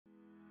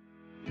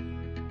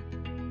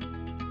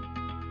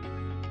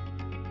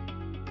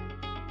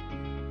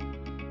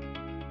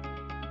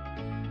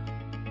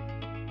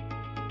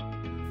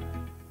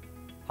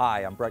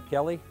Hi, I'm Brett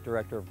Kelly,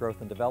 Director of Growth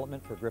and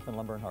Development for Griffin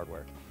Lumber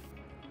Hardware.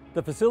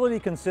 The facility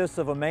consists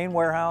of a main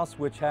warehouse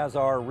which has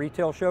our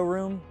retail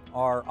showroom,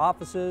 our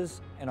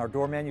offices, and our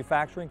door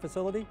manufacturing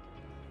facility.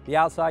 The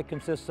outside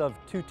consists of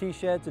 2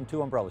 T-sheds and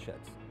 2 umbrella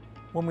sheds.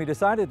 When we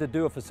decided to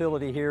do a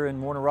facility here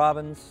in Warner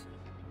Robins,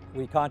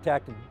 we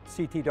contacted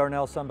CT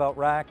Darnell Sunbelt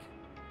Rack,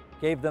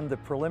 gave them the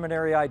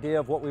preliminary idea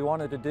of what we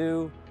wanted to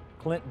do.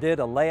 Clint did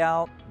a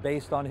layout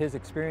based on his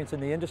experience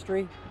in the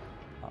industry.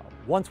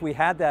 Once we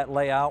had that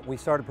layout, we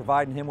started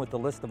providing him with the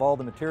list of all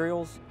the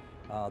materials,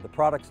 the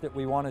products that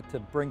we wanted to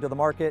bring to the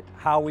market,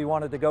 how we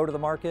wanted to go to the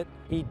market.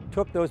 He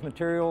took those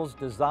materials,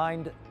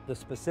 designed the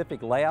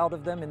specific layout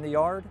of them in the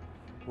yard,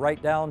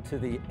 right down to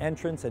the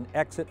entrance and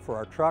exit for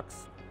our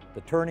trucks,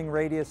 the turning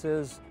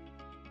radiuses.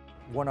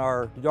 When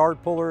our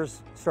yard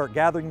pullers start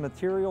gathering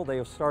material,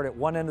 they'll start at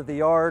one end of the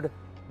yard,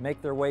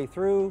 make their way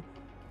through,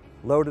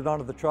 load it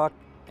onto the truck,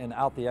 and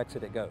out the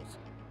exit it goes.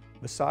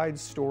 Besides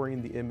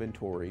storing the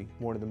inventory,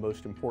 one of the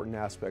most important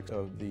aspects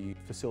of the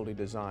facility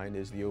design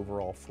is the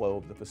overall flow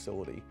of the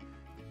facility.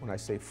 When I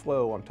say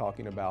flow, I'm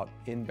talking about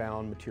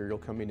inbound material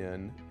coming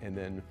in and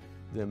then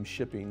them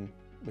shipping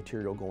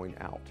material going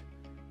out.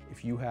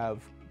 If you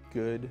have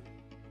good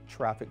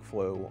traffic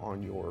flow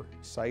on your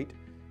site,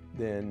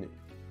 then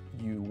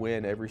you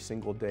win every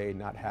single day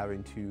not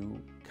having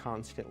to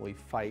constantly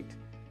fight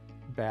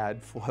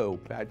bad flow,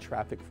 bad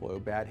traffic flow,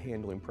 bad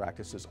handling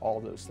practices,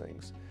 all those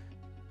things.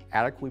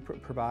 Adequately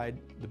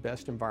provide the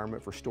best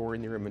environment for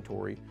storing your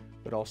inventory,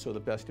 but also the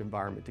best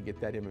environment to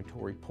get that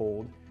inventory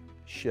pulled,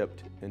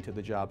 shipped into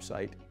the job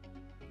site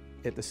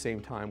at the same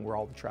time where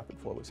all the traffic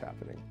flow is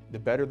happening. The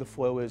better the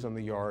flow is on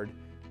the yard,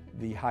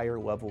 the higher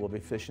level of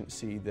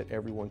efficiency that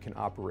everyone can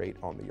operate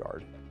on the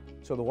yard.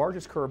 So the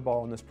largest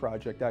curveball in this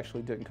project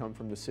actually didn't come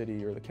from the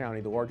city or the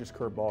county. The largest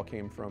curveball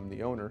came from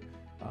the owner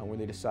when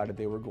they decided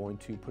they were going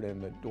to put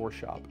in the door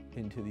shop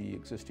into the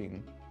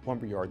existing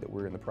lumber yard that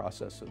we're in the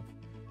process of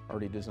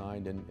already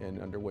designed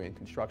and underway in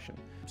construction.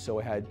 So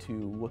I had to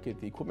look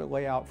at the equipment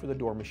layout for the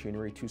door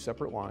machinery, 2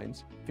 separate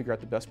lines, figure out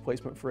the best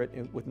placement for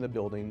it within the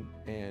building,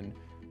 and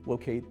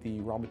locate the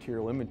raw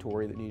material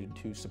inventory that needed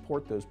to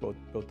support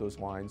both those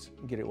lines,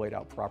 get it laid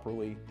out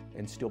properly,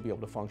 and still be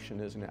able to function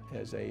as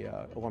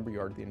a lumber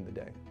yard at the end of the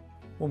day.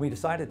 When we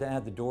decided to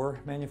add the door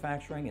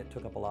manufacturing, it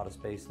took up a lot of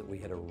space that we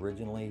had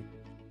originally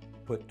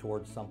put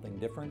towards something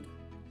different.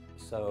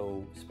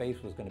 So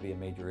space was going to be a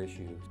major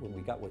issue. When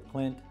we got with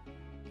Clint,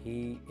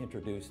 he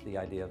introduced the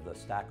idea of the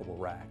stackable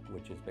rack,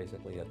 which is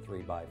basically a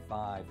 3x5,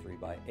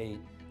 3x8,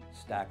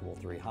 stackable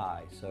 3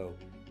 high. So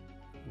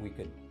we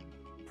could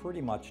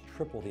pretty much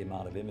triple the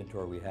amount of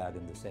inventory we had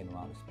in the same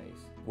amount of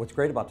space. What's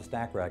great about the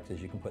stack racks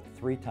is you can put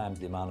 3 times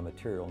the amount of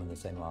material in the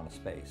same amount of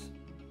space.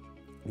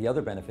 The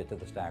other benefit to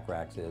the stack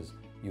racks is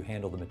you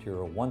handle the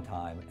material one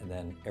time and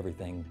then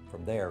everything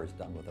from there is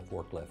done with a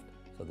forklift,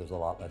 so there's a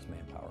lot less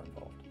manpower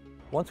involved.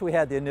 Once we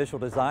had the initial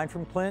design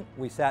from Clint,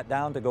 we sat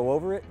down to go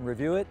over it and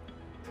review it.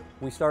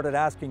 We started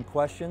asking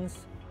questions,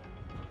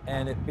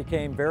 and it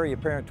became very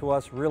apparent to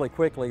us really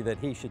quickly that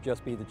he should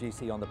just be the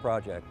GC on the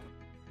project.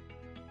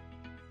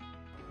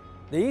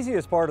 The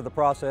easiest part of the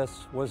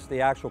process was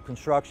the actual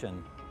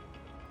construction.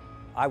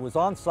 I was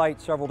on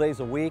site several days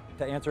a week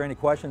to answer any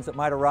questions that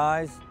might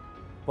arise,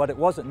 but it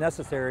wasn't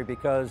necessary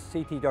because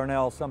CT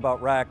Darnell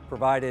Sunbelt Rack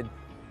provided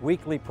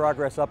weekly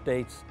progress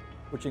updates,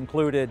 which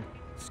included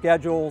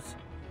schedules,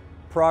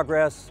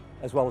 progress,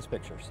 as well as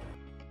pictures.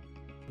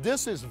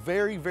 This is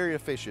very, very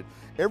efficient.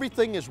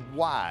 Everything is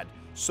wide,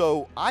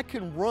 so I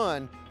can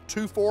run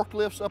 2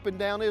 forklifts up and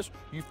down this.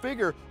 You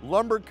figure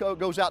lumber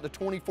goes out to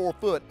 24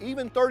 foot,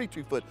 even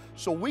 32 foot,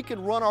 so we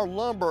can run our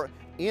lumber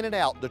in and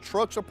out. The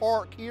trucks are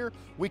parked here.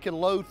 We can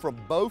load from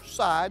both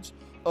sides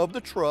of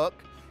the truck.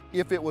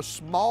 If it was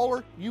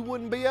smaller, you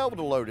wouldn't be able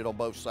to load it on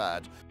both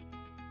sides.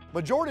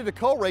 Majority of the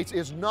coal rates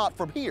is not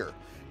from here.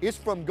 It's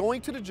from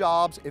going to the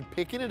jobs and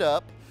picking it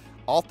up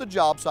off the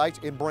job sites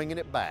and bringing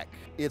it back.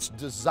 It's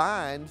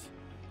designed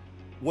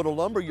what a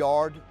lumber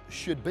yard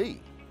should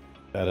be.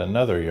 At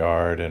another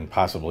yard, and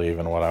possibly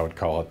even what I would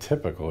call a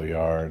typical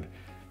yard,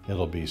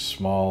 it'll be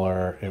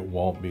smaller, it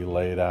won't be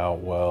laid out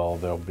well,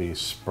 there'll be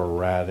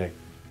sporadic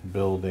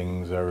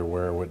buildings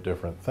everywhere with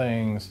different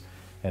things,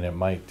 and it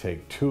might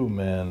take 2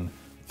 men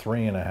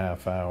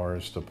 3.5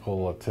 hours to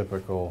pull a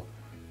typical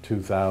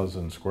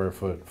 2,000 square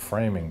foot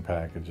framing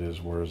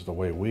packages, whereas the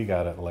way we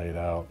got it laid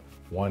out,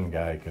 one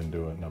guy can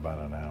do it in about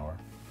an hour.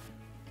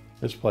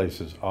 This place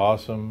is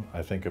awesome.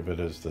 I think of it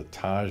as the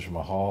Taj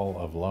Mahal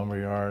of lumber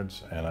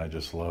yards, and I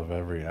just love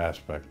every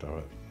aspect of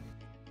it.